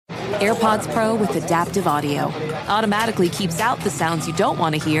AirPods Pro with adaptive audio automatically keeps out the sounds you don't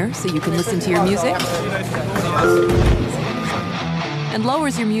want to hear so you can listen to your music, and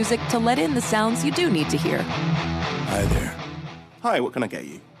lowers your music to let in the sounds you do need to hear. Hi there. Hi, what can I get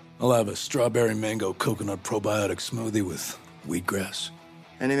you? I'll have a strawberry mango coconut probiotic smoothie with wheatgrass.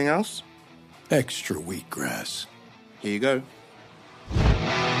 Anything else? Extra wheatgrass. Here you go.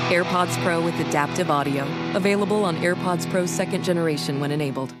 AirPods Pro with adaptive audio. Available on AirPods Pro 2nd generation when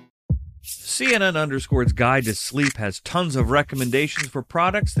enabled. CNN_'s Guide to Sleep has tons of recommendations for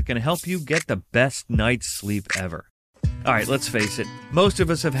products that can help you get the best night's sleep ever. All right, let's face it, most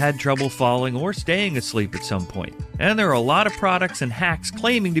of us have had trouble falling or staying asleep at some point, and there are a lot of products and hacks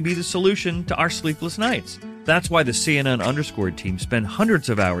claiming to be the solution to our sleepless nights. That's why the CNN_ team spend hundreds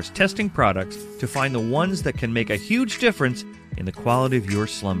of hours testing products to find the ones that can make a huge difference in the quality of your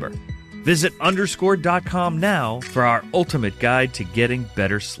slumber. Visit underscore.com now for our ultimate guide to getting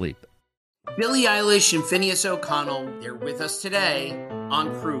better sleep. Billie Eilish and Phineas O'Connell, they're with us today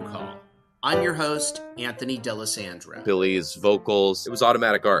on Crew Call. I'm your host, Anthony D'Alessandro. Billie's vocals, it was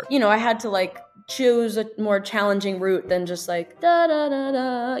automatic art. You know, I had to choose a more challenging route than just da da da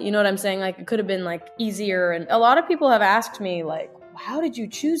da. You know what I'm saying? It could have been easier. And a lot of people have asked me how did you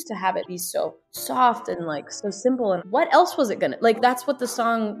choose to have it be so soft and so simple? And what else was it gonna that's what the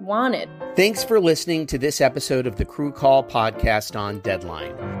song wanted. Thanks for listening to this episode of the Crew Call podcast on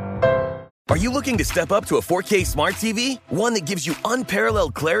Deadline. Are you looking to step up to a 4K smart TV? One that gives you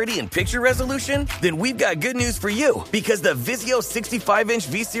unparalleled clarity and picture resolution? Then we've got good news for you, because the Vizio 65-inch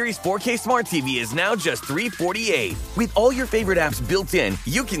V-Series 4K smart TV is now just $348. With all your favorite apps built in,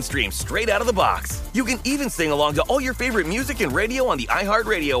 you can stream straight out of the box. You can even sing along to all your favorite music and radio on the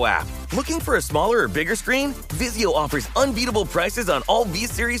iHeartRadio app. Looking for a smaller or bigger screen? Vizio offers unbeatable prices on all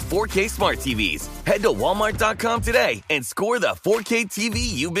V-Series 4K smart TVs. Head to Walmart.com today and score the 4K TV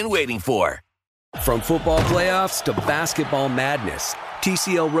you've been waiting for. From football playoffs to basketball madness,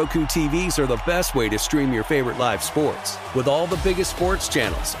 TCL Roku TVs are the best way to stream your favorite live sports. With all the biggest sports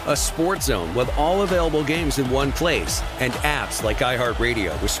channels, a sports zone with all available games in one place, and apps like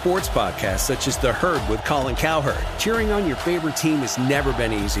iHeartRadio with sports podcasts such as The Herd with Colin Cowherd. Cheering on your favorite team has never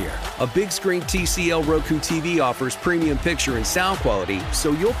been easier. A big screen TCL Roku TV offers premium picture and sound quality,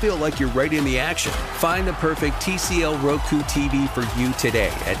 so you'll feel like you're right in the action. Find the perfect TCL Roku TV for you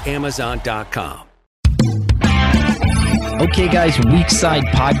today at Amazon.com. Okay, guys, Weekside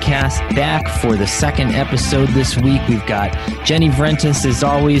Podcast back for the second episode this week. We've got Jenny Vrentas, as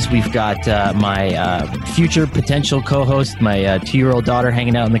always. We've got my future potential co-host, my 2-year-old daughter,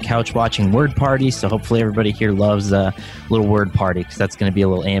 hanging out on the couch watching Word Party. So hopefully everybody here loves a little Word Party, because that's going to be a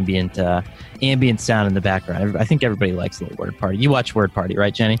little ambient sound in the background. I think everybody likes a little Word Party. You watch Word Party,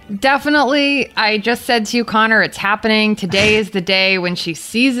 right, Jenny? Definitely. I just said to you, Connor, it's happening. Today is the day when she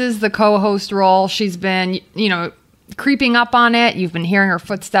seizes the co-host role. She's been, creeping up on it. You've been hearing her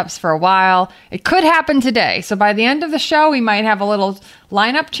footsteps for a while. It could happen today. So by the end of the show, we might have a little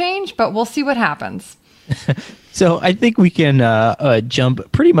lineup change, but we'll see what happens. So I think we can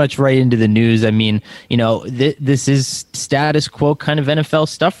jump pretty much right into the news. I mean, this is status quo kind of NFL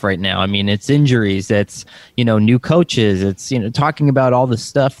stuff right now. I mean, it's injuries, it's, new coaches, it's, talking about all the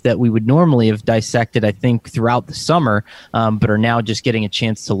stuff that we would normally have dissected, I think, throughout the summer, but are now just getting a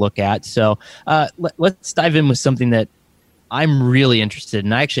chance to look at. So let's dive in with something that I'm really interested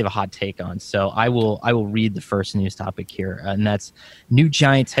in. I actually have a hot take on. So I will read the first news topic here, and that's new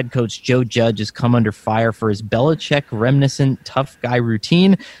Giants head coach Joe Judge has come under fire for his Belichick reminiscent tough guy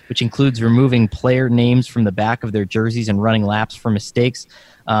routine, which includes removing player names from the back of their jerseys and running laps for mistakes.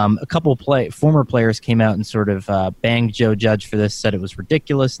 A couple of former players came out and sort of banged Joe Judge for this, said it was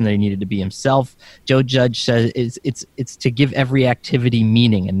ridiculous and that he needed to be himself. Joe Judge says it's to give every activity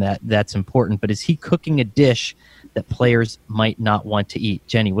meaning, and that's important. But is he cooking a dish that players might not want to eat?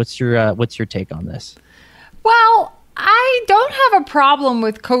 Jenny, what's your take on this? Well, I don't have a problem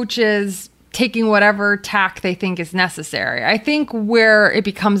with coaches taking whatever tack they think is necessary. I think where it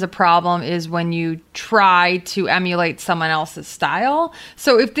becomes a problem is when you try to emulate someone else's style.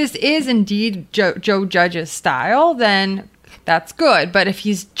 So if this is indeed Joe Judge's style, then that's good. But if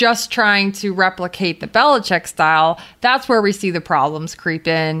he's just trying to replicate the Belichick style, that's where we see the problems creep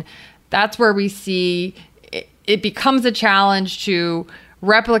in. That's where we see it becomes a challenge to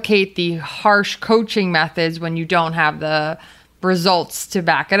replicate the harsh coaching methods when you don't have the results to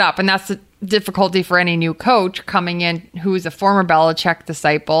back it up. And that's the difficulty for any new coach coming in who's a former Belichick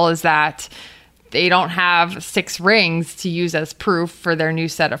disciple, is that they don't have 6 rings to use as proof for their new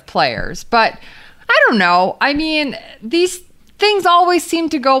set of players. But I don't know. I mean, these things always seem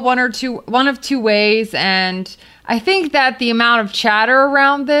to go one of two ways. And I think that the amount of chatter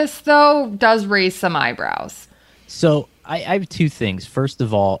around this, though, does raise some eyebrows. So I have two things. First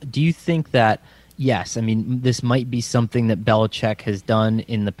of all, do you think that, yes, I mean, this might be something that Belichick has done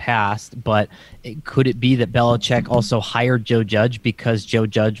in the past, but could it be that Belichick also hired Joe Judge because Joe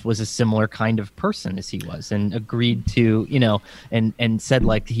Judge was a similar kind of person as he was and agreed to, and said,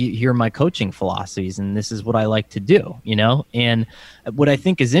 like, here are my coaching philosophies and this is what I like to do, And what I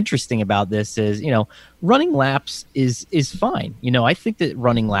think is interesting about this is, running laps is fine. I think that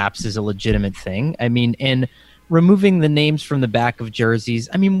running laps is a legitimate thing. I mean, and removing the names from the back of jerseys,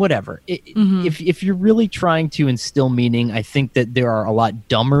 I mean, whatever. If you're really trying to instill meaning, I think that there are a lot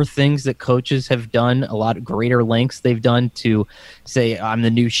dumber things that coaches have done, a lot greater lengths they've done to say, I'm the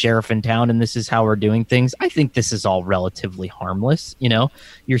new sheriff in town and this is how we're doing things. I think this is all relatively harmless.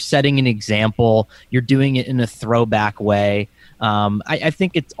 You're setting an example. You're doing it in a throwback way. I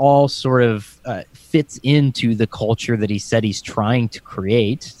think it's all sort of fits into the culture that he said he's trying to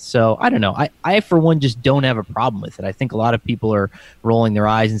create. So I don't know. I for one, just don't have a problem with it. I think a lot of people are rolling their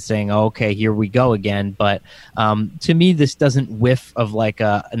eyes and saying, oh, okay, here we go again. But to me, this doesn't whiff of like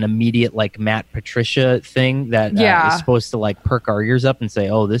an immediate like Matt Patricia thing that is supposed to like perk our ears up and say,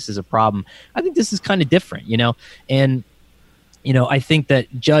 oh, this is a problem. I think this is kind of different, and I think that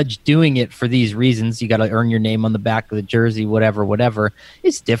Judge doing it for these reasons, you got to earn your name on the back of the jersey, whatever,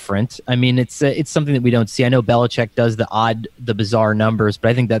 it's different. I mean, it's something that we don't see. I know Belichick does the bizarre numbers, but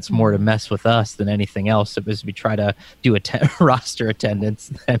I think that's more to mess with us than anything else. As we try to do roster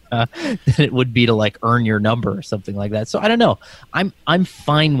attendance than it would be to like earn your number or something like that. So I don't know. I'm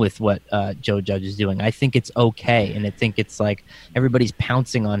fine with what Joe Judge is doing. I think it's okay, and I think it's like everybody's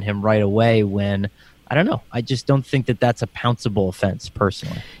pouncing on him right away when. I don't know. I just don't think that that's a pounceable offense,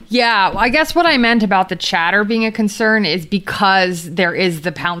 personally. Yeah, I guess what I meant about the chatter being a concern is because there is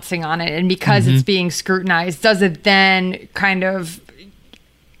the pouncing on it and because it's being scrutinized, does it then kind of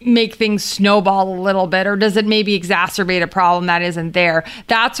make things snowball a little bit, or does it maybe exacerbate a problem that isn't there?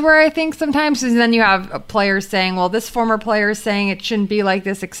 That's where I think sometimes is then you have players saying, well, this former player is saying it shouldn't be like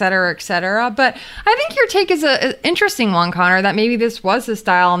this, et cetera, et cetera. But I think your take is an interesting one, Connor, that maybe this was his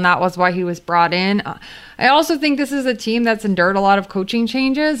style and that was why he was brought in. I also think this is a team that's endured a lot of coaching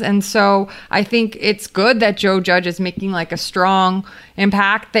changes. And so I think it's good that Joe Judge is making like a strong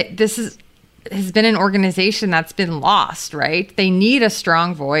impact, that this has been an organization that's been lost, right? They need a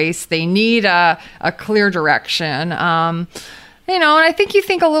strong voice. They need a clear direction. And I think you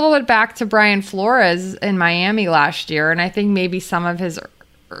think a little bit back to Brian Flores in Miami last year. And I think maybe some of his,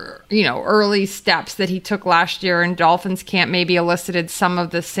 early steps that he took last year in Dolphins camp maybe elicited some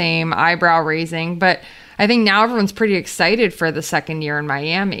of the same eyebrow raising. But I think now everyone's pretty excited for the second year in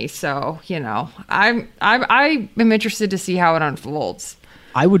Miami. So, I'm interested to see how it unfolds.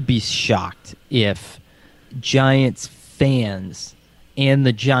 I would be shocked if Giants fans and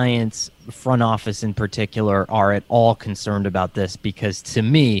the Giants front office in particular are at all concerned about this, because to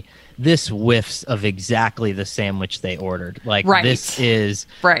me, this whiffs of exactly the sandwich they ordered. Like this is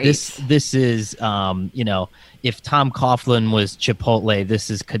if Tom Coughlin was Chipotle,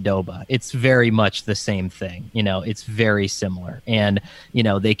 this is Qdoba. It's very much the same thing. It's very similar. And,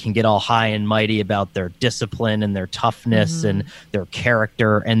 they can get all high and mighty about their discipline and their toughness and their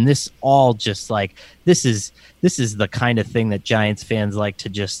character. And this all just like, this is the kind of thing that Giants fans like to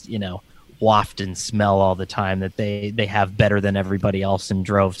just, waft and smell all the time, that they have better than everybody else in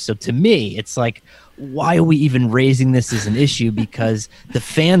droves. So to me, it's like, why are we even raising this as an issue? Because the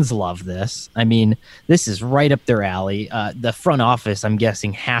fans love this. I mean, this is right up their alley. The front office, I'm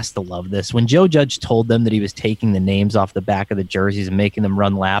guessing, has to love this. When Joe Judge told them that he was taking the names off the back of the jerseys and making them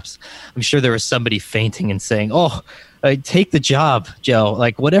run laps, I'm sure there was somebody fainting and saying, oh, take the job, Joe.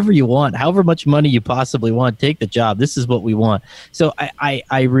 Like, whatever you want, however much money you possibly want, take the job. This is what we want. So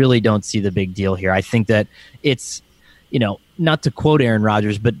I really don't see the big deal here. I think that it's, not to quote Aaron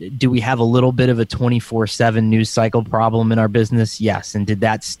Rodgers, but do we have a little bit of a 24/7 news cycle problem in our business? Yes. And did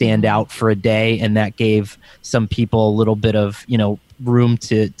that stand out for a day and that gave some people a little bit of, room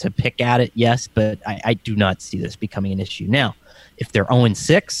to pick at it? Yes. But I do not see this becoming an issue. Now, if they're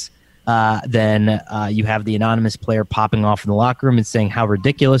 0-6, then you have the anonymous player popping off in the locker room and saying how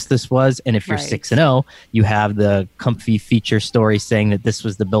ridiculous this was. And if you're 6-0, you have the comfy feature story saying that this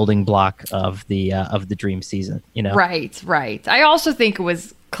was the building block of the dream season. Right. I also think it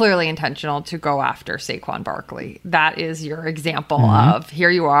was clearly intentional to go after Saquon Barkley. That is your example of here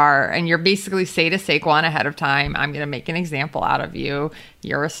you are, and you're basically say to Saquon ahead of time, I'm going to make an example out of you.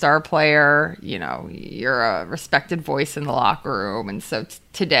 You're a star player, you know, you're a respected voice in the locker room. And so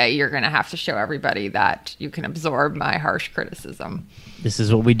today you're going to have to show everybody that you can absorb my harsh criticism. This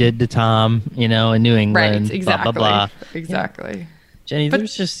is what we did to Tom, you know, in New England. Right, exactly. Blah, blah, blah. Exactly. Yeah. Jenny,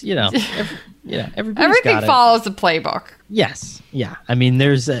 there's just, you know, everything follows a playbook. Yes. Yeah. I mean,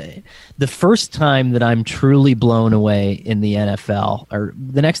 the first time that I'm truly blown away in the NFL, or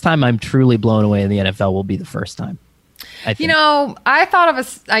the next time I'm truly blown away in the NFL will be the first time. You know, I thought of an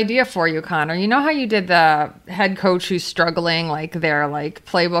idea for you, Connor. You know how you did the head coach who's struggling, like their like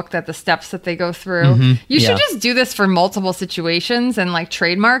playbook, that the steps that they go through. You should just do this for multiple situations and like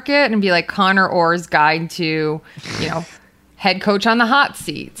trademark it and be like Connor Orr's guide to, you know, head coach on the hot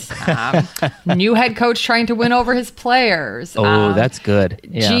seat, new head coach trying to win over his players. That's good.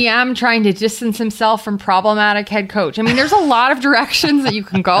 Yeah. GM trying to distance himself from problematic head coach. I mean, there's a lot of directions that you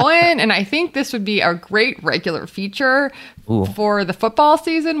can go in, and I think this would be a great regular feature for the football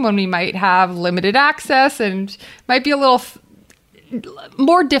season when we might have limited access and might be a little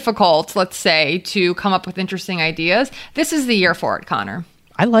more difficult, let's say, to come up with interesting ideas. This is the year for it, Connor.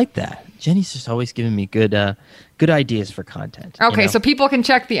 I like that. Jenny's just always giving me good ideas for content. Okay, you know? so people can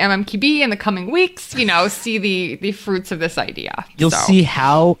check the MMQB in the coming weeks, you know, see the fruits of this idea. You'll see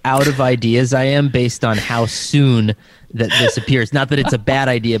how out of ideas I am based on how soon that this appears. Not that it's a bad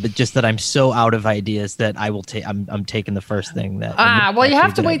idea, but just that I'm so out of ideas that I will take. I'm taking the first thing that. Well, you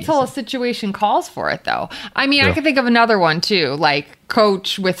have to wait till a situation calls for it, though. I mean, I can think of another one too, like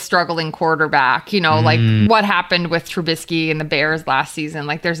coach with struggling quarterback. You know, like what happened with Trubisky and the Bears last season.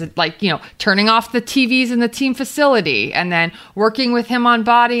 Like there's turning off the TVs in the team facility, and then working with him on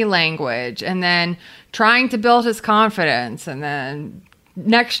body language, and then trying to build his confidence, and then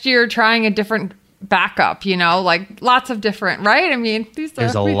next year trying a different backup, you know, like lots of different, right? I mean,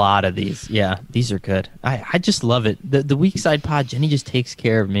 there's a lot of these. Yeah, these are good. I just love it. The Weak Side Pod, Jenny just takes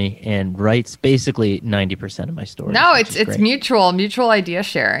care of me and writes basically 90% of my stories. No, it's mutual idea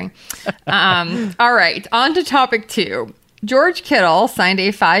sharing. All right, on to topic 2. George Kittle signed a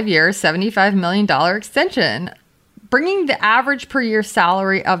 5-year, $75 million extension, bringing the average per year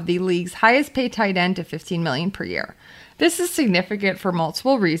salary of the league's highest paid tight end to $15 million per year. This is significant for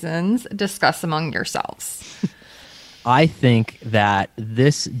multiple reasons. Discuss among yourselves. I think that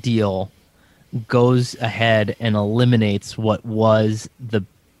this deal goes ahead and eliminates what was the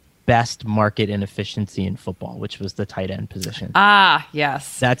best market inefficiency in football, which was the tight end position.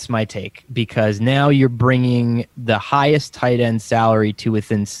 Yes. That's my take, because now you're bringing the highest tight end salary to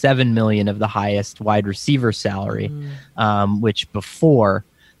within $7 million of the highest wide receiver salary, which before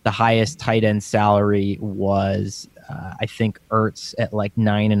the highest tight end salary was I think Ertz at like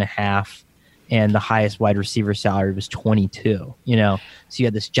 9.5, and the highest wide receiver salary was 22. You know, so you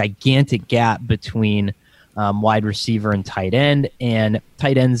had this gigantic gap between wide receiver and tight end, and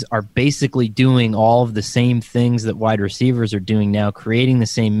tight ends are basically doing all of the same things that wide receivers are doing now, creating the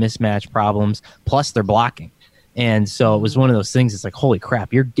same mismatch problems, plus they're blocking. And so it was one of those things. It's like, holy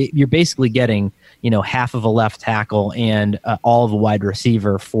crap, you're basically getting, you know, half of a left tackle and all of a wide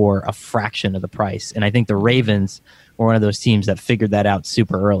receiver for a fraction of the price. And I think the Ravens were one of those teams that figured that out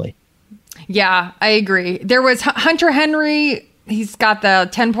super early. Yeah, I agree. There was Hunter Henry. He's got the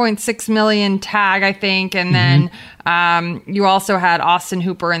 $10.6 million tag, I think. And then you also had Austin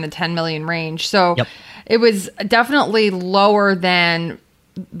Hooper in the $10 million range. So it was definitely lower than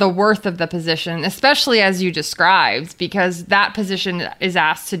the worth of the position, especially as you described, because that position is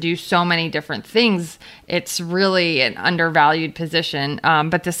asked to do so many different things. It's really an undervalued position.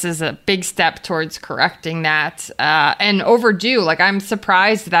 But this is a big step towards correcting that, and overdue. Like, I'm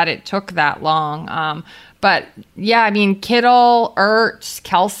surprised that it took that long. But yeah, I mean, Kittle, Ertz,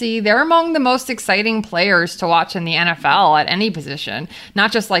 Kelsey, they're among the most exciting players to watch in the NFL at any position,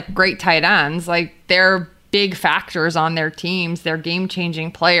 not just like great tight ends. Like, they're big factors on their teams. They're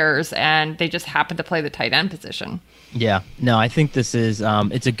game-changing players, and they just happen to play the tight end position. Yeah, no, I think this is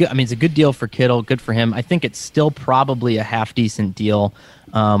it's a good deal for Kittle, good for him. I think it's still probably a half decent deal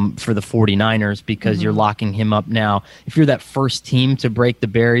for the 49ers, because you're locking him up now. If you're that first team to break the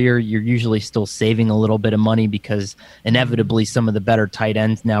barrier, you're usually still saving a little bit of money, because inevitably some of the better tight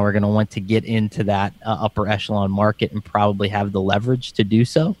ends now are going to want to get into that upper echelon market and probably have the leverage to do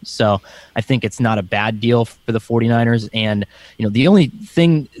so. So I think it's not a bad deal for the 49ers. And, you know, the only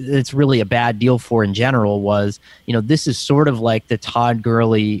thing that's really a bad deal for in general was, you know, this is sort of like the Todd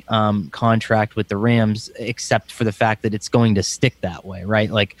Gurley contract with the Rams, except for the fact that it's going to stick that way, right?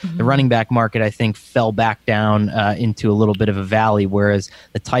 right? Like the running back market, I think, fell back down into a little bit of a valley, whereas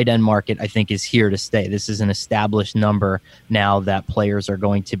the tight end market, I think, is here to stay. This is an established number now that players are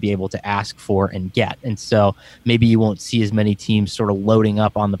going to be able to ask for and get. And so maybe you won't see as many teams sort of loading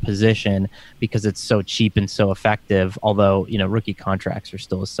up on the position because it's so cheap and so effective. Although, rookie contracts are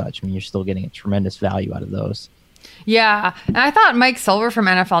still as such. I mean, you're still getting a tremendous value out of those. Yeah. And I thought Mike Silver from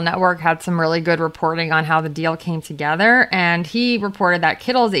NFL Network had some really good reporting on how the deal came together. And he reported that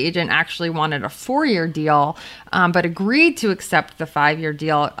Kittle's agent actually wanted a 4-year deal, but agreed to accept the 5-year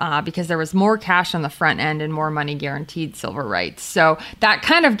deal because there was more cash on the front end and more money guaranteed, Silver writes. So that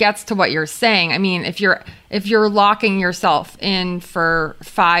kind of gets to what you're saying. I mean, if you're locking yourself in for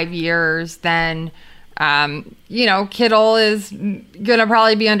 5 years, then Kittle is going to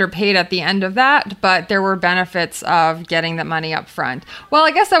probably be underpaid at the end of that, but there were benefits of getting that money up front. Well,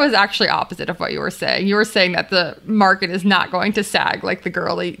 I guess that was actually opposite of what you were saying. You were saying that the market is not going to sag like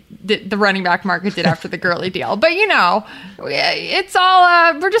the running back market did after the Gurley deal. But, it's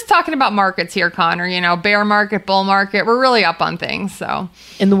all, we're just talking about markets here, Connor, bear market, bull market. We're really up on things. So,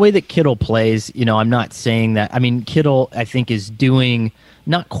 and the way that Kittle plays, I'm not saying that. I mean, Kittle, I think, is doing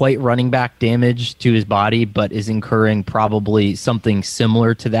not quite running back damage to his body, but is incurring probably something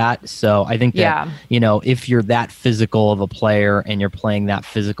similar to that. So I think that, if you're that physical of a player and you're playing that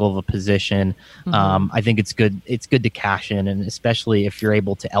physical of a position, I think it's good. It's good to cash in. And especially if you're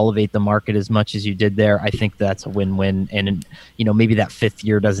able to elevate the market as much as you did there, I think that's a win-win. And, maybe that 5th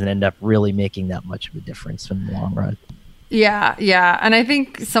year doesn't end up really making that much of a difference in the long run. Yeah. And I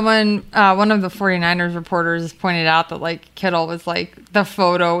think one of the 49ers reporters pointed out that Kittle was the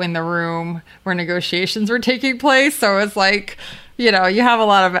photo in the room where negotiations were taking place. So it's you have a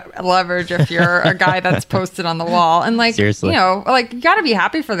lot of leverage if you're a guy that's posted on the wall. And seriously, you got to be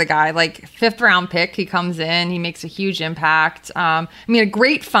happy for the guy. 5th round pick, he comes in, he makes a huge impact. A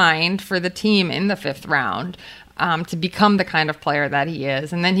great find for the team in the 5th round. To become the kind of player that he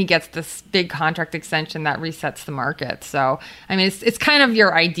is. And then he gets this big contract extension that resets the market. So, it's kind of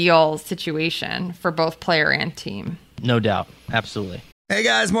your ideal situation for both player and team. No doubt. Absolutely. Hey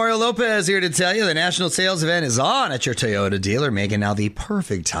guys, Mario Lopez here to tell you the national sales event is on at your Toyota dealer, making now the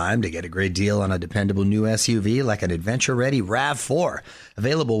perfect time to get a great deal on a dependable new SUV like an adventure-ready RAV4.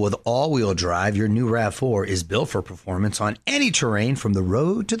 Available with all-wheel drive, your new RAV4 is built for performance on any terrain from the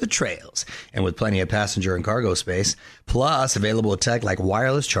road to the trails. And with plenty of passenger and cargo space, plus available tech like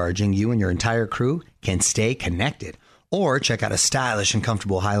wireless charging, you and your entire crew can stay connected. Or check out a stylish and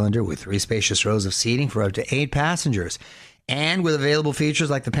comfortable Highlander with 3 spacious rows of seating for up to 8 passengers. And with available features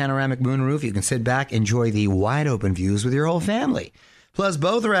like the panoramic moonroof, you can sit back, enjoy the wide open views with your whole family. Plus,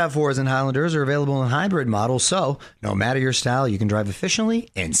 both RAV4s and Highlanders are available in hybrid models, so no matter your style, you can drive efficiently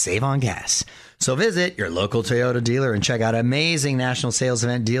and save on gas. So visit your local Toyota dealer and check out amazing national sales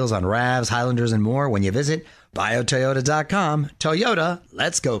event deals on RAVs, Highlanders, and more when you visit biotoyota.com. Toyota,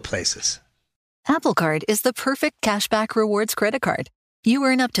 let's go places. Apple Card is the perfect cashback rewards credit card. You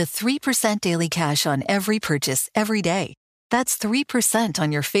earn up to 3% daily cash on every purchase every day. That's 3%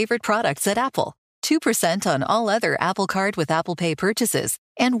 on your favorite products at Apple, 2% on all other Apple Card with Apple Pay purchases,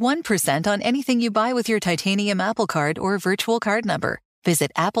 and 1% on anything you buy with your titanium Apple Card or virtual card number.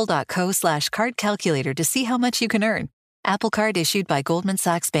 Visit apple.co/card calculator to see how much you can earn. Apple Card issued by Goldman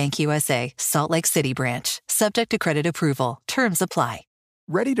Sachs Bank USA, Salt Lake City branch. Subject to credit approval. Terms apply.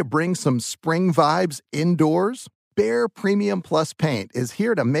 Ready to bring some spring vibes indoors? Behr Premium Plus paint is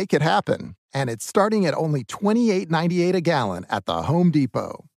here to make it happen. And it's starting at only $28.98 a gallon at the Home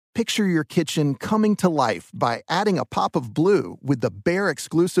Depot. Picture your kitchen coming to life by adding a pop of blue with the Behr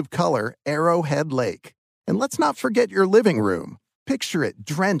exclusive color Arrowhead Lake. And let's not forget your living room. Picture it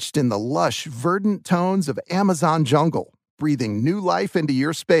drenched in the lush, verdant tones of Amazon jungle, breathing new life into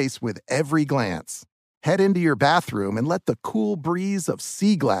your space with every glance. Head into your bathroom and let the cool breeze of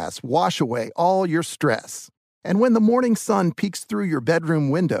sea glass wash away all your stress. And when the morning sun peeks through your bedroom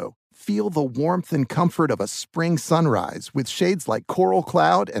window, feel the warmth and comfort of a spring sunrise with shades like coral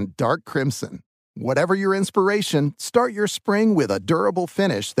cloud and dark crimson. Whatever your inspiration, start your spring with a durable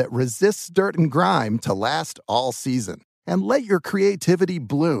finish that resists dirt and grime to last all season. And let your creativity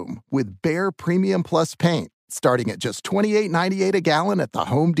bloom with Behr Premium Plus paint, starting at just $28.98 a gallon at the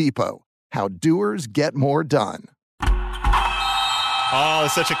Home Depot. How doers get more done. Oh,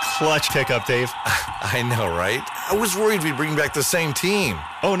 such a clutch pickup, Dave. I know, right? I was worried we'd bring back the same team.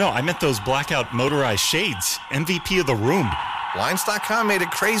 Oh, no, I meant those blackout motorized shades. MVP of the room. Blinds.com made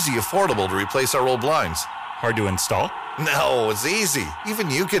it crazy affordable to replace our old blinds. Hard to install? No, it's easy. Even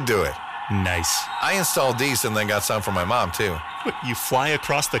you could do it. Nice. I installed these and then got some for my mom, too. What, you fly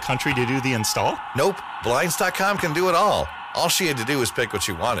across the country to do the install? Nope. Blinds.com can do it all. All she had to do was pick what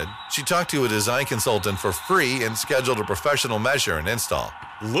she wanted. She talked to a design consultant for free and scheduled a professional measure and install.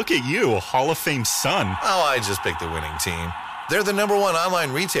 Look at you, a Hall of Fame son. Oh, I just picked the winning team. They're the #1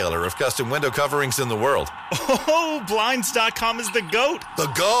 online retailer of custom window coverings in the world. Oh, Blinds.com is the GOAT. The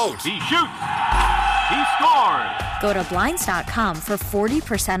GOAT. He shoots. He scores. Go to Blinds.com for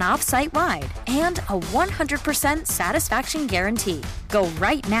 40% off site-wide and a 100% satisfaction guarantee. Go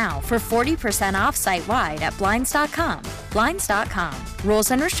right now for 40% off site-wide at Blinds.com. Blinds.com.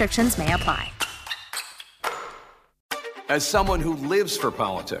 Rules and restrictions may apply. As someone who lives for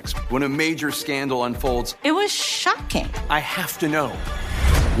politics, when a major scandal unfolds, it was shocking. I have to know,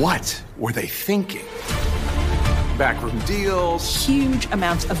 what were they thinking? Backroom deals, huge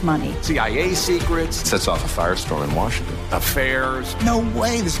amounts of money, CIA secrets, sets off a firestorm in Washington, affairs. No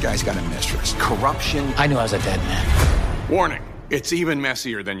way this guy's got a mistress. Corruption. I knew I was a dead man. Warning, it's even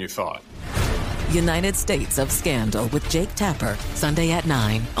messier than you thought. United States of Scandal with Jake Tapper, Sunday at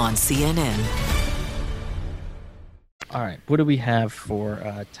 9 on CNN. All right, what do we have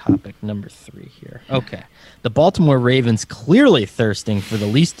for topic number 3 here? Okay. The Baltimore Ravens, clearly thirsting for the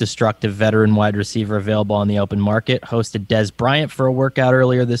least destructive veteran wide receiver available on the open market, hosted Dez Bryant for a workout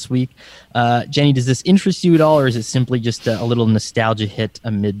earlier this week. Jenny, does this interest you at all, or is it simply just a little nostalgia hit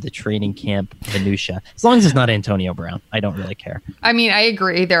amid the training camp minutia? As long as it's not Antonio Brown, I don't really care. I mean, I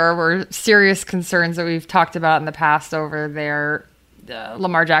agree. There were serious concerns that we've talked about in the past over there.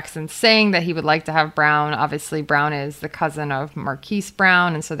 Lamar Jackson saying that he would like to have Brown. Obviously, Brown is the cousin of Marquise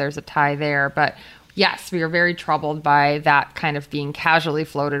Brown, and so there's a tie there. But yes, we are very troubled by that kind of being casually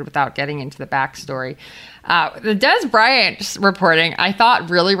floated without getting into the backstory. The Dez Bryant reporting, I thought,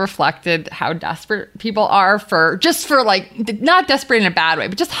 really reflected how desperate people are for like, not desperate in a bad way,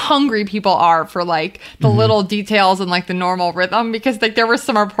 but just hungry people are for like the little details and like the normal rhythm. Because like there was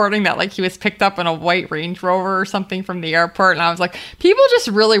some reporting that like he was picked up in a white Range Rover or something from the airport, and I was like, people just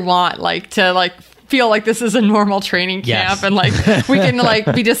really want like to like feel like this is a normal training camp, and like we can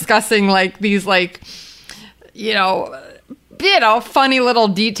like be discussing like these like funny little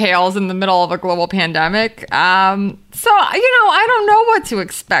details in the middle of a global pandemic. So, I don't know what to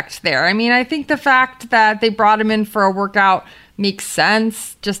expect there. I mean, I think the fact that they brought him in for a workout makes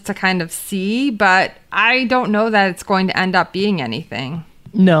sense just to kind of see, but I don't know that it's going to end up being anything.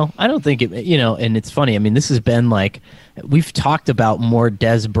 No, I don't think it, and it's funny. I mean, this has been like, we've talked about more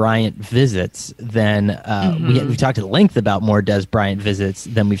Dez Bryant visits than we've talked at length about more Dez Bryant visits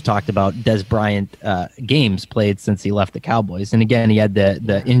than we've talked about Dez Bryant games played since he left the Cowboys. And again, he had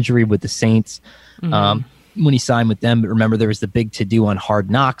the injury with the Saints when he signed with them. But remember, there was the big to-do on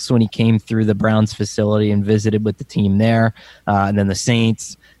Hard Knocks when he came through the Browns facility and visited with the team there, and then the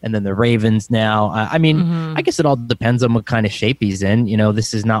Saints. And then the Ravens now. I mean, I guess it all depends on what kind of shape he's in.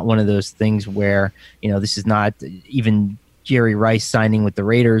 This is not one of those things where, this is not even Jerry Rice signing with the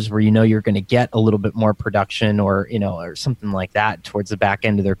Raiders where you're going to get a little bit more production or something like that towards the back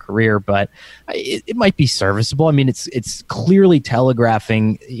end of their career. But it might be serviceable. I mean, it's clearly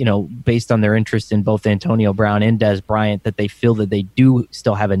telegraphing, based on their interest in both Antonio Brown and Dez Bryant, that they feel that they do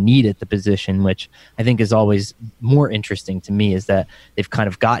still have a need at the position, which I think is always more interesting to me, is that they've kind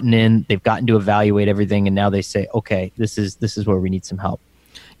of they've gotten to evaluate everything, and now they say, okay, this is where we need some help.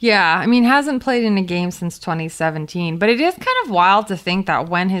 Yeah, I mean, hasn't played in a game since 2017, but it is kind of wild to think that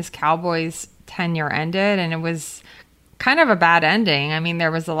when his Cowboys tenure ended, and it was kind of a bad ending. I mean, there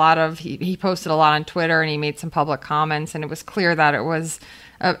was a lot of, he posted a lot on Twitter and he made some public comments, and it was clear that it was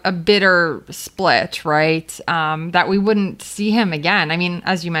a bitter split, right? That we wouldn't see him again. I mean,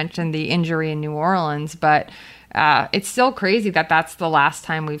 as you mentioned, the injury in New Orleans, but it's still crazy that that's the last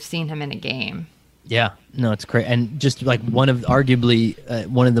time we've seen him in a game. Yeah, no, it's great. And just like arguably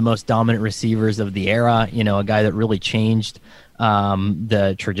one of the most dominant receivers of the era, a guy that really changed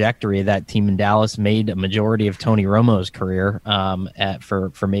the trajectory of that team in Dallas, made a majority of Tony Romo's career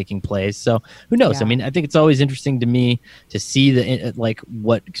for making plays. So who knows? Yeah. I mean, I think it's always interesting to me to see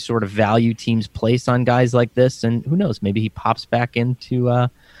what sort of value teams place on guys like this. And who knows, maybe he pops back into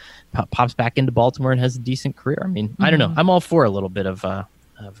Baltimore and has a decent career. I mean, I don't know. I'm all for a little bit of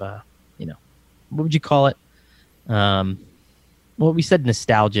what would you call it? Well, we said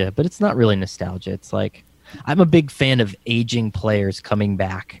nostalgia, but it's not really nostalgia. It's like, I'm a big fan of aging players coming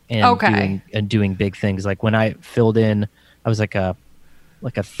back and doing big things. Like when I filled in, I was like a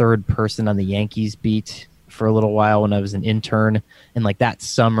third person on the Yankees beat for a little while when I was an intern. And like that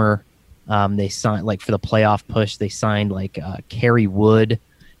summer, they signed, like for the playoff push, they signed like Kerry Wood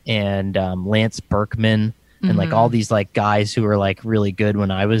and Lance Berkman. And like all these like guys who were like really good when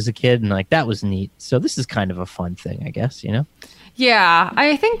I was a kid, and like that was neat. So this is kind of a fun thing, I guess, Yeah,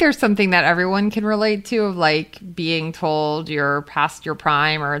 I think there's something that everyone can relate to of like being told you're past your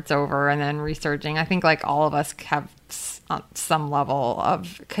prime or it's over and then resurging. I think like all of us have some level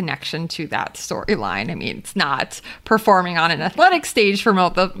of connection to that storyline. I mean, it's not performing on an athletic stage for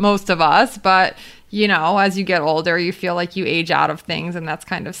most of us, but you know, as you get older, you feel like you age out of things, and that's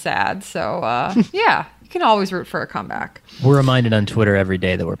kind of sad. So yeah, you can always root for a comeback. We're reminded on Twitter every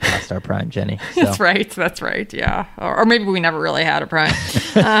day that we're past our prime, Jenny. So. That's right. Yeah. Or maybe we never really had a prime.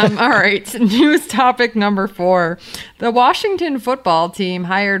 All right. News topic number 4. The Washington football team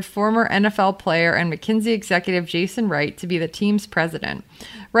hired former NFL player and McKinsey executive Jason Wright to be the team's president.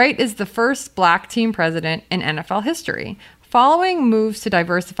 Wright is the first Black team president in NFL history. Following moves to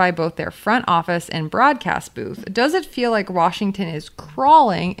diversify both their front office and broadcast booth, does it feel like Washington is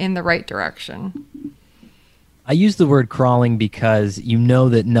crawling in the right direction? I use the word crawling because you know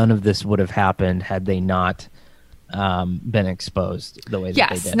that none of this would have happened had they not been exposed the way that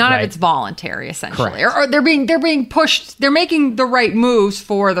they did. None right? of it's voluntary, essentially, Correct. or they're being pushed. They're making the right moves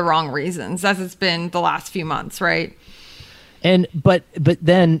for the wrong reasons, as it's been the last few months, right? And but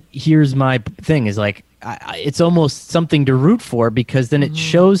then here's my thing: is like it's almost something to root for, because then it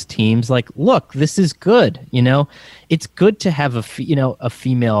shows teams like, look, this is good. You know, it's good to have a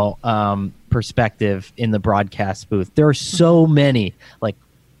female perspective in the broadcast booth. There are so many, like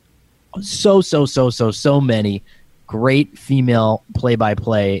so many great female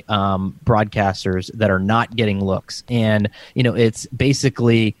play-by-play broadcasters that are not getting looks. And, you know, it's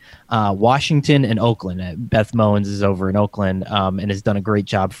basically Washington and Oakland. Beth Mowins is over in Oakland and has done a great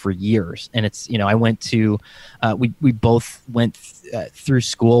job for years. And it's, you know, I went to, we both went through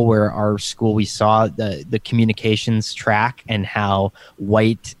school where our school, we saw the communications track and how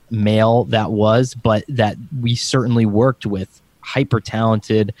white male that was, but that we certainly worked with hyper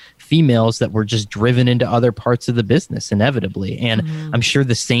talented females that were just driven into other parts of the business inevitably. And I'm sure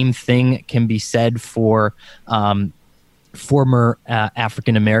the same thing can be said for former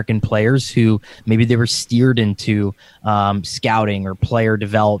African-American players who maybe they were steered into scouting or player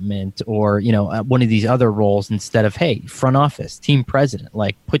development or, you know, one of these other roles instead of, hey, front office, team president,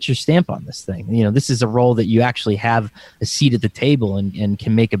 like put your stamp on this thing. You know, this is a role that you actually have a seat at the table and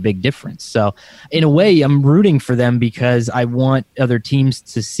can make a big difference. So in a way, I'm rooting for them because I want other teams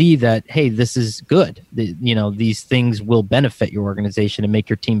to see that, hey, this is good. You know, these things will benefit your organization and make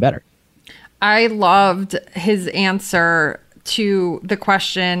your team better. I loved his answer to the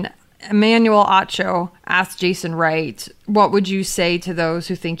question. Emmanuel Acho asked Jason Wright, what would you say to those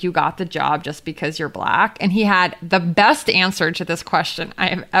who think you got the job just because you're Black? And he had the best answer to this question I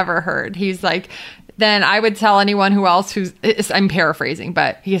have ever heard. He's like, then I would tell anyone who else I'm paraphrasing,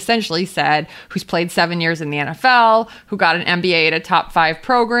 but he essentially said, who's played 7 years in the NFL, who got an MBA at a top 5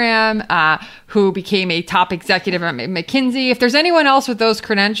 program, who became a top executive at McKinsey. If there's anyone else with those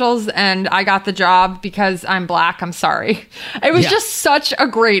credentials and I got the job because I'm Black, I'm sorry. It was just such a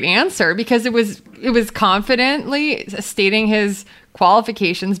great answer because it was confidently stating his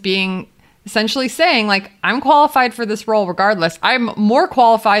qualifications, being essentially saying, like, I'm qualified for this role regardless. I'm more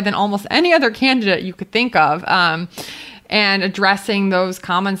qualified than almost any other candidate you could think of, and addressing those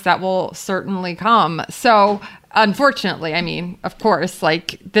comments that will certainly come. So unfortunately, I mean, of course,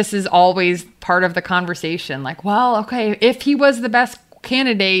 like, this is always part of the conversation. Like, well, okay, if he was the best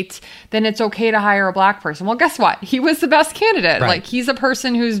candidate, then it's okay to hire a Black person. Well, guess what? He was the best candidate. Right. Like, he's a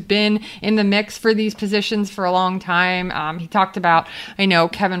person who's been in the mix for these positions for a long time. He talked about, I know,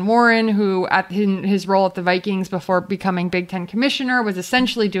 Kevin Warren, who in his role at the Vikings before becoming Big Ten commissioner was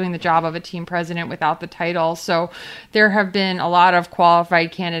essentially doing the job of a team president without the title. So there have been a lot of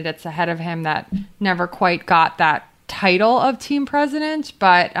qualified candidates ahead of him that never quite got that title of team president,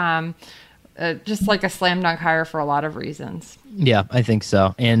 but just like a slam dunk hire for a lot of reasons. Yeah, I think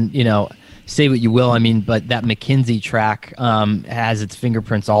so. And, you know, say what you will, I mean, but that McKinsey track has its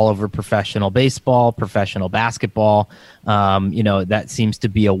fingerprints all over professional baseball, professional basketball. You know, that seems to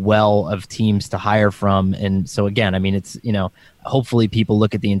be a well of teams to hire from. And so, again, I mean, it's, you know, hopefully people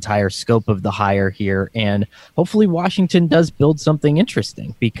look at the entire scope of the hire here, and hopefully Washington does build something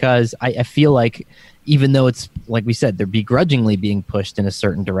interesting, because I feel like even though it's, like we said, they're begrudgingly being pushed in a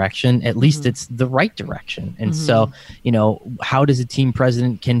certain direction, at least it's the right direction. And so, you know, how does a team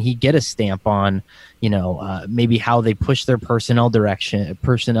president, can he get a stamp on, you know, maybe how they push their personnel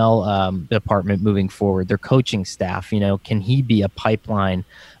department moving forward, their coaching staff, you know, can he be a pipeline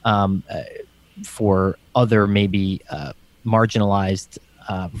for other maybe marginalized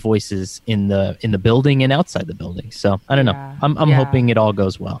voices in the building and outside the building. So I don't know. I'm hoping it all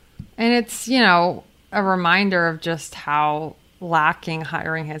goes well. And it's, you know, a reminder of just how lacking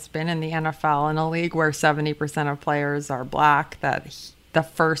hiring has been in the NFL, in a league where 70% of players are black, that the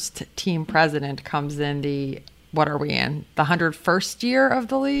first team president comes in what are we in? The 101st year of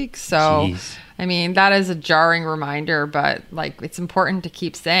the league? So, Jeez. I mean, that is a jarring reminder, but like, it's important to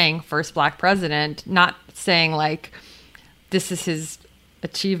keep saying first black president, not saying like this is his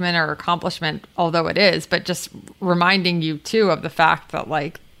achievement or accomplishment, although it is, but just reminding you too of the fact that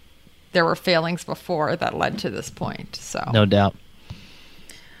like there were failings before that led to this point. So, no doubt.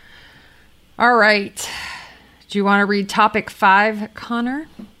 All right. Do you want to read topic 5, Connor?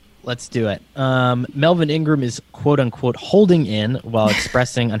 Let's do it. Melvin Ingram is quote unquote holding in while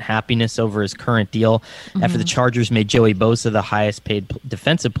expressing unhappiness over his current deal after the Chargers made Joey Bosa the highest paid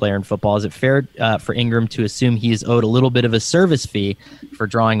defensive player in football. Is it fair for Ingram to assume he is owed a little bit of a service fee for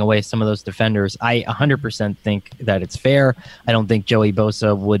drawing away some of those defenders? I 100% think that it's fair. I don't think Joey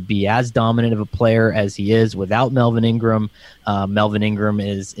Bosa would be as dominant of a player as he is without Melvin Ingram. Melvin Ingram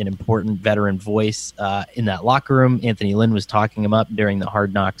is an important veteran voice in that locker room. Anthony Lynn was talking him up during the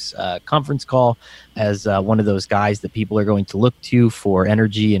Hard Knocks conference call as one of those guys that people are going to look to for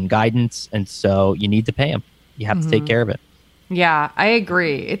energy and guidance. And so you need to pay him. You have to take care of it. Yeah, I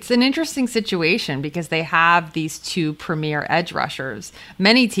agree. It's an interesting situation because they have these 2 premier edge rushers.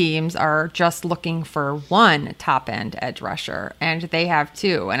 Many teams are just looking for one top-end edge rusher, and they have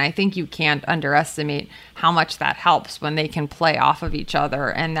 2. And I think you can't underestimate how much that helps when they can play off of each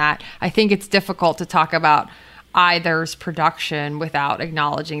other. And that I think it's difficult to talk about either's production without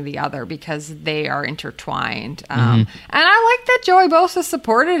acknowledging the other because they are intertwined. And I like that Joey Bosa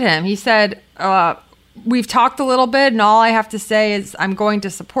supported him. He said, we've talked a little bit, and all I have to say is I'm going to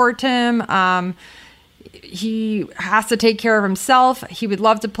support him. He has to take care of himself. He would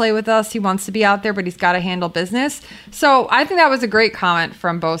love to play with us. He wants to be out there, but he's got to handle business. So I think that was a great comment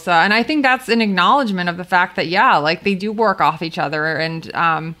from Bosa. And I think that's an acknowledgement of the fact that, yeah, like they do work off each other and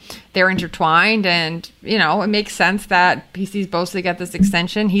they're intertwined. And, you know, it makes sense that he sees Bosa get this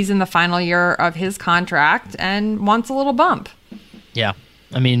extension. He's in the final year of his contract and wants a little bump. Yeah.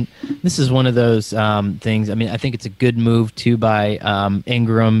 I mean, this is one of those things. I mean, I think it's a good move too by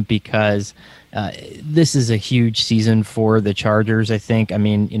Ingram because this is a huge season for the Chargers, I think. I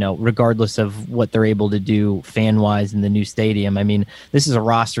mean, you know, regardless of what they're able to do fan-wise in the new stadium, I mean, this is a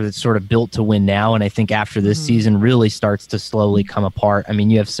roster that's sort of built to win now, and I think after this season really starts to slowly come apart. I mean,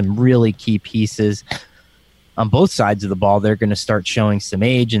 you have some really key pieces on both sides of the ball. They're going to start showing some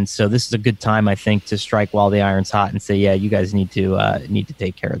age, and so this is a good time, I think, to strike while the iron's hot and say, yeah, you guys need to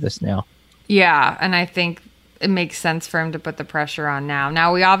take care of this now. Yeah, and I think it makes sense for him to put the pressure on now.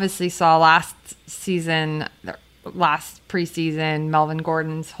 Now, we obviously saw last preseason, Melvin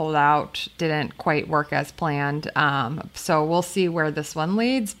Gordon's holdout didn't quite work as planned. So we'll see where this one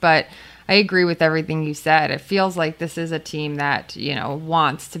leads. But I agree with everything you said. It feels like this is a team that, you know,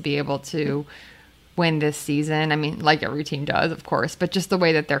 wants to be able to win this season. I mean, like every team does, of course, but just the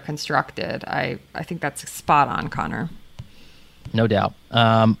way that they're constructed, I think that's spot on, Connor. No doubt.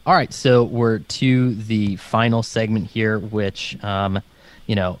 All right, so we're to the final segment here, which,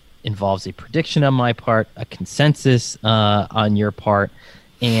 you know, involves a prediction on my part, a consensus on your part,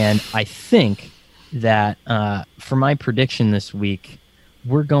 and I think that for my prediction this week,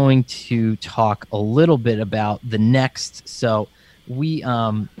 we're going to talk a little bit about the next. So we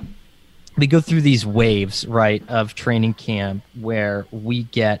go through these waves, right, of training camp where we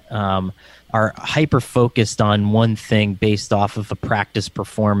get are hyper focused on one thing based off of a practice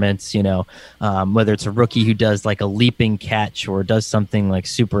performance, you know, whether it's a rookie who does like a leaping catch or does something like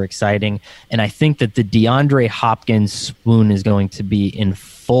super exciting. And I think that the DeAndre Hopkins swoon is going to be in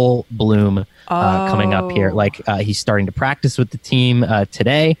full bloom coming up here. Like he's starting to practice with the team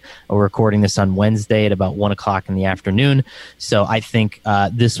today. We're recording this on Wednesday at about 1:00 in the afternoon. So I think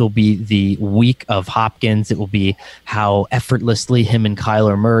this will be the week of Hopkins. It will be how effortlessly him and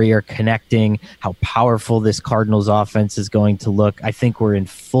Kyler Murray are connecting, how powerful this Cardinals offense is going to look. I think we're in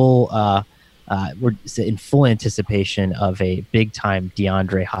full anticipation of a big time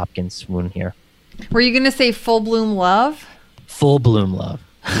DeAndre Hopkins swoon here. Were you going to say full bloom love? Full bloom love.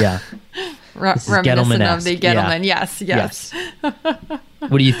 Yeah. Reminiscent of the Gettleman. Yeah. Yes.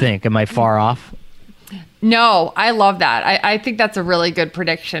 What do you think? Am I far off? No, I love that. I think that's a really good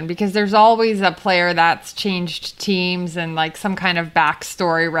prediction because there's always a player that's changed teams and like some kind of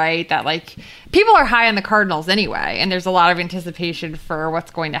backstory, right? That like people are high on the Cardinals anyway, and there's a lot of anticipation for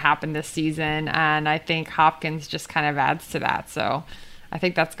what's going to happen this season. And I think Hopkins just kind of adds to that. So I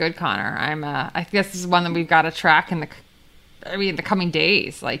think that's good, Connor. I think this is one that we've got to track in the coming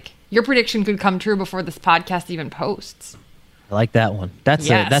days. Like your prediction could come true before this podcast even posts. I like that one. That's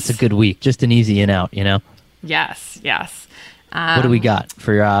a good week. Just an easy in out, you know? Yes. What do we got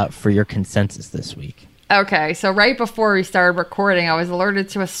for your consensus this week? Okay, so right before we started recording, I was alerted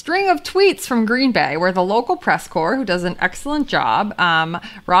to a string of tweets from Green Bay where the local press corps, who does an excellent job,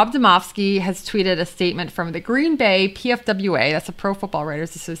 Rob Demovsky has tweeted a statement from the Green Bay PFWA, that's the Pro Football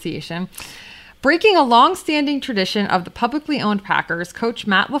Writers Association. Breaking a long-standing tradition of the publicly owned Packers, Coach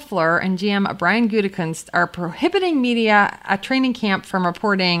Matt LaFleur and GM Brian Gutekunst are prohibiting media at training camp from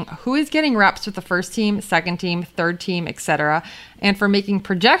reporting who is getting reps with the first team, second team, third team, etc., and for making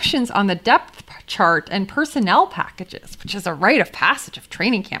projections on the depth chart and personnel packages, which is a rite of passage of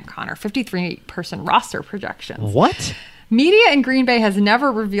training camp, Connor, 53-person roster projections. What? Media in Green Bay has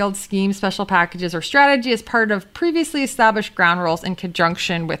never revealed schemes, special packages, or strategy as part of previously established ground rules in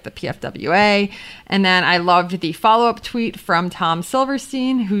conjunction with the PFWA. And then I loved the follow-up tweet from Tom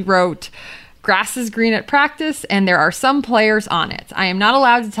Silverstein, who wrote, "Grass is green at practice, and there are some players on it. I am not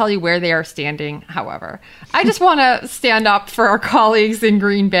allowed to tell you where they are standing, however." I just want to stand up for our colleagues in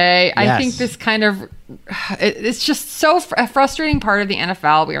Green Bay. Yes. I think this kind of, it's just so a frustrating part of the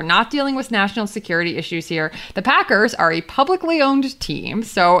NFL. We are not dealing with national security issues here. The Packers are a publicly owned team.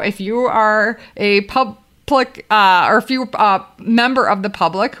 So if you are a or if you're a member of the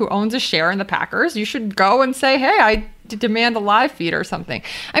public who owns a share in the Packers, you should go and say, hey, I demand a live feed or something.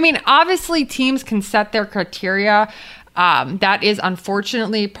 I mean, obviously teams can set their criteria. That is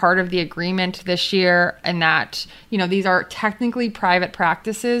unfortunately part of the agreement this year, and that, these are technically private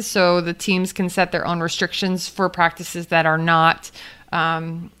practices, so the teams can set their own restrictions for practices that are not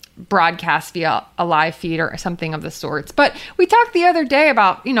broadcast via a live feed or something of the sorts. But we talked the other day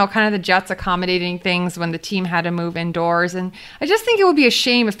about, kind of the Jets accommodating things when the team had to move indoors, and I just think it would be a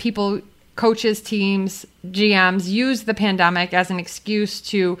shame if people, coaches, teams, GMs, use the pandemic as an excuse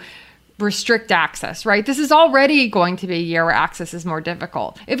to restrict access, right? This is already going to be a year where access is more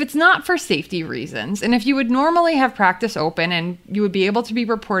difficult. If it's not for safety reasons, and if you would normally have practice open and you would be able to be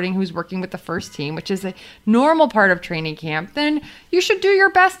reporting who's working with the first team, which is a normal part of training camp, then you should do your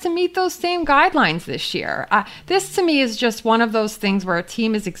best to meet those same guidelines this year. This to me is just one of those things where a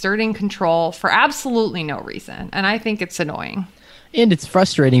team is exerting control for absolutely no reason. And I think it's annoying. And it's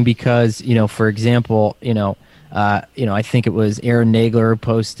frustrating because, for example, I think it was Aaron Nagler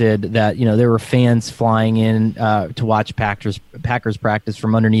posted that, there were fans flying in to watch Packers practice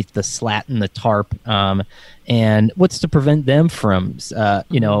from underneath the slat and the tarp. And what's to prevent them from,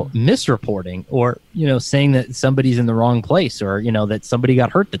 misreporting or, saying that somebody's in the wrong place or, that somebody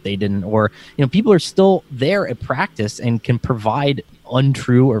got hurt that they didn't, or, people are still there at practice and can provide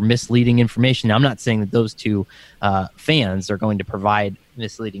untrue or misleading information. Now, I'm not saying that those two fans are going to provide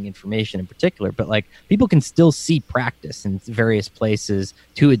misleading information in particular, but people can still see practice in various places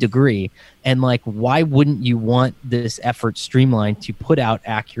to a degree. And why wouldn't you want this effort streamlined to put out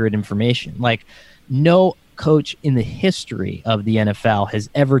accurate information? No coach in the history of the NFL has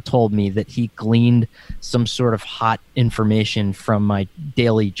ever told me that he gleaned some sort of hot information from my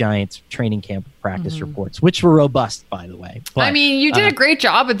daily Giants training camp practice reports, which were robust, by the way. But, I mean, you did a great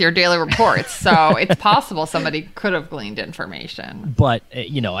job with your daily reports, so it's possible somebody could have gleaned information. But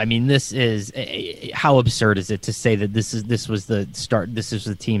this is how absurd is it to say that this was the start? This is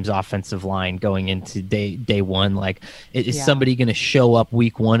the team's offensive line going into day one. Is somebody going to show up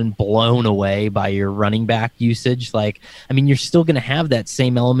week one and blown away by your running back usage? You're still going to have that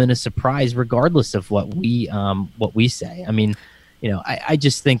same element of surprise regardless of what we say. I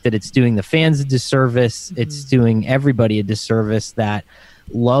just think that it's doing the fans a disservice. Mm-hmm. It's doing everybody a disservice that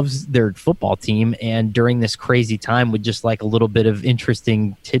loves their football team and during this crazy time would just like a little bit of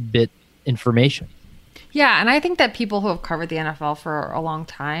interesting tidbit information. Yeah, and I think that people who have covered the NFL for a long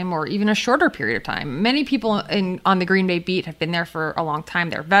time or even a shorter period of time, many people on the Green Bay beat have been there for a long time.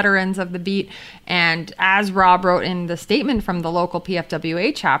 They're veterans of the beat. And as Rob wrote in the statement from the local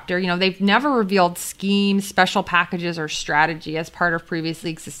PFWA chapter, they've never revealed schemes, special packages, or strategy as part of previously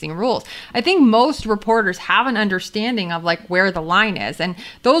existing rules. I think most reporters have an understanding of where the line is. And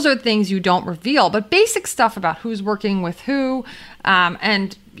those are things you don't reveal. But basic stuff about who's working with who,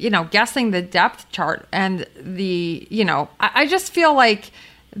 and guessing the depth chart and I just feel like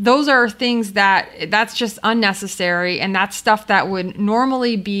those are things that's just unnecessary, and that's stuff that would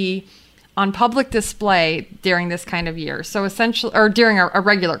normally be on public display during this kind of year. So essentially, or during a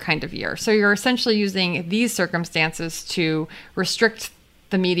regular kind of year. So you're essentially using these circumstances to restrict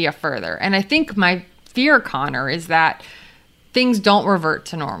the media further. And I think my fear, Connor, is that things don't revert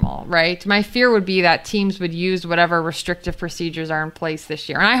to normal, right? My fear would be that teams would use whatever restrictive procedures are in place this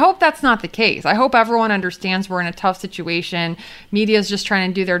year. And I hope that's not the case. I hope everyone understands we're in a tough situation. Media is just trying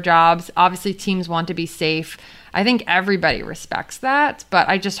to do their jobs. Obviously, teams want to be safe. I think everybody respects that, but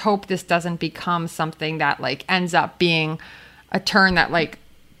I just hope this doesn't become something that ends up being a turn that like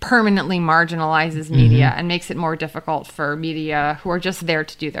permanently marginalizes media and makes it more difficult for media who are just there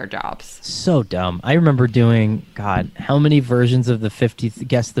to do their jobs. So dumb. I remember doing, God, how many versions of the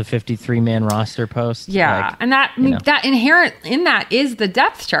 53-man roster post? Yeah, like, and that inherent in that is the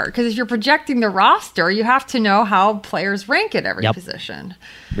depth chart, because if you're projecting the roster, you have to know how players rank at every position.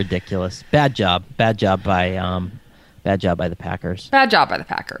 Ridiculous. Bad job by the Packers. Bad job by the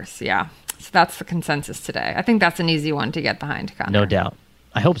Packers. Yeah. So that's the consensus today. I think that's an easy one to get behind, Connor. No doubt.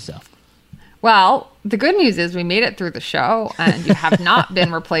 I hope so. Well, the good news is we made it through the show and you have not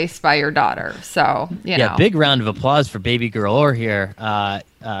been replaced by your daughter. So, you know. Big round of applause for baby girl Orr here,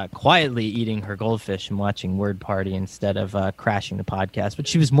 quietly eating her goldfish and watching Word Party instead of crashing the podcast, which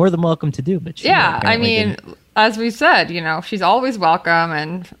she was more than welcome to do. But she as we said, you know, she's always welcome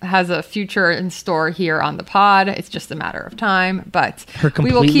and has a future in store here on the pod. It's just a matter of time. But her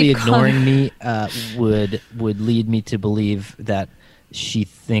completely ignoring me would lead me to believe that she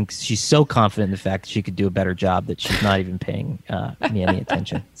thinks she's so confident in the fact that she could do a better job that she's not even paying me any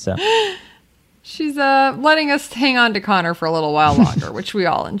attention. So she's letting us hang on to Connor for a little while longer, which we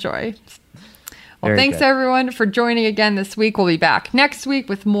all enjoy. Well, thanks everyone for joining again this week. We'll be back next week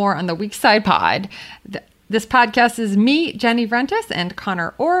with more on the Weekside Pod. This podcast is me, Jenny Vrentas, and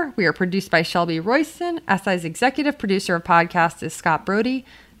Connor Orr. We are produced by Shelby Royston. SI's executive producer of podcasts is Scott Brody.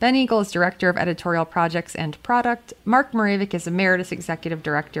 Ben Eagle is Director of Editorial Projects and Product. Mark Moravik is Emeritus Executive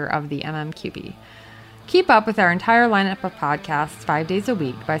Director of the MMQB. Keep up with our entire lineup of podcasts 5 days a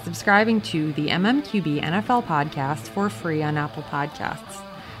week by subscribing to the MMQB NFL podcast for free on Apple Podcasts.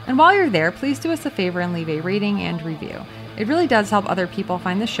 And while you're there, please do us a favor and leave a rating and review. It really does help other people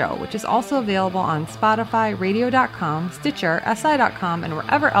find the show, which is also available on Spotify, Radio.com, Stitcher, SI.com, and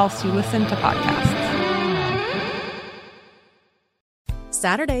wherever else you listen to podcasts.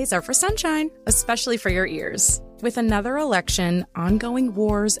 Saturdays are for sunshine, especially for your ears. With another election, ongoing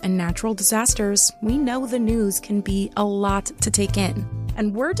wars, and natural disasters, we know the news can be a lot to take in.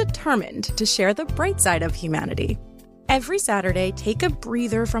 And we're determined to share the bright side of humanity. Every Saturday, take a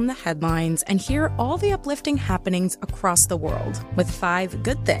breather from the headlines and hear all the uplifting happenings across the world with 5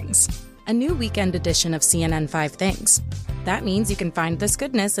 Good Things, a new weekend edition of CNN 5 Things. That means you can find this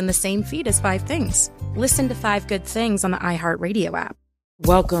goodness in the same feed as 5 Things. Listen to 5 Good Things on the iHeartRadio app.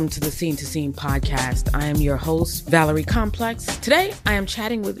 Welcome to the Scene to Scene podcast. I am your host, Valerie Complex. Today, I am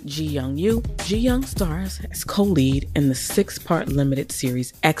chatting with Ji Young Yu. Ji Young stars as co-lead in the 6-part limited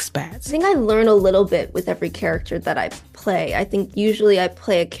series Expats. I think I learn a little bit with every character that I play. I think usually I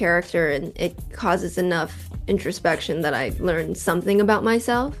play a character and it causes enough introspection that I learn something about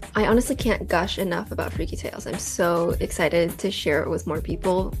myself. I honestly can't gush enough about Freaky Tales. I'm so excited to share it with more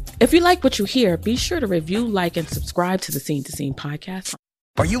people. If you like what you hear, be sure to review, like, and subscribe to the Scene to Scene podcast.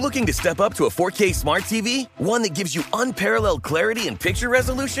 Are you looking to step up to a 4K smart TV? One that gives you unparalleled clarity and picture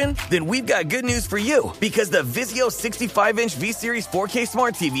resolution? Then we've got good news for you, because the Vizio 65-inch V-Series 4K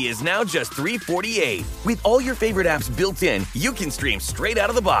smart TV is now just $348. With all your favorite apps built in, you can stream straight out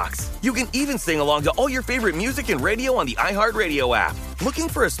of the box. You can even sing along to all your favorite music and radio on the iHeartRadio app. Looking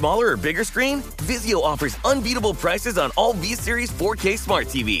for a smaller or bigger screen? Vizio offers unbeatable prices on all V-Series 4K smart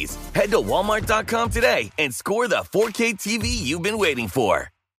TVs. Head to Walmart.com today and score the 4K TV you've been waiting for.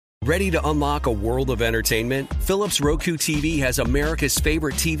 Ready to unlock a world of entertainment? Philips Roku TV has America's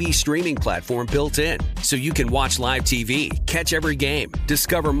favorite TV streaming platform built in, so you can watch live TV, catch every game,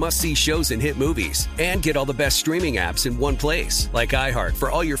 discover must-see shows and hit movies, and get all the best streaming apps in one place, like iHeart for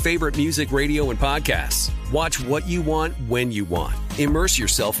all your favorite music, radio, and podcasts. Watch what you want, when you want. Immerse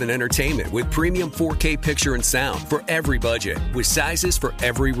yourself in entertainment with premium 4K picture and sound for every budget, with sizes for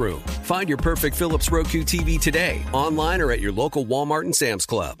every room. Find your perfect Philips Roku TV today, online or at your local Walmart and Sam's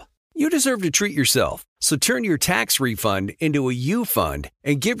Club. You deserve to treat yourself, so turn your tax refund into a U-Fund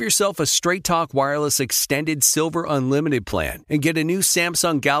and give yourself a Straight Talk Wireless Extended Silver Unlimited plan and get a new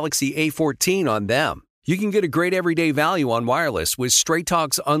Samsung Galaxy A14 on them. You can get a great everyday value on wireless with Straight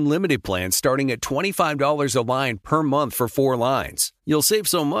Talk's Unlimited plan starting at $25 a line per month for 4 lines. You'll save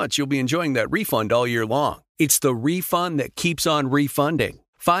so much you'll be enjoying that refund all year long. It's the refund that keeps on refunding.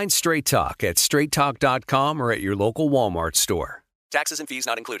 Find Straight Talk at straighttalk.com or at your local Walmart store. Taxes and fees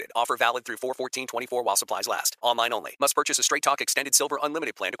not included. Offer valid through 4/14/24 while supplies last. Online only. Must purchase a Straight Talk Extended Silver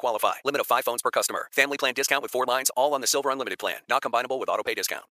Unlimited plan to qualify. Limit of 5 phones per customer. Family plan discount with 4 lines, all on the Silver Unlimited plan. Not combinable with autopay discount.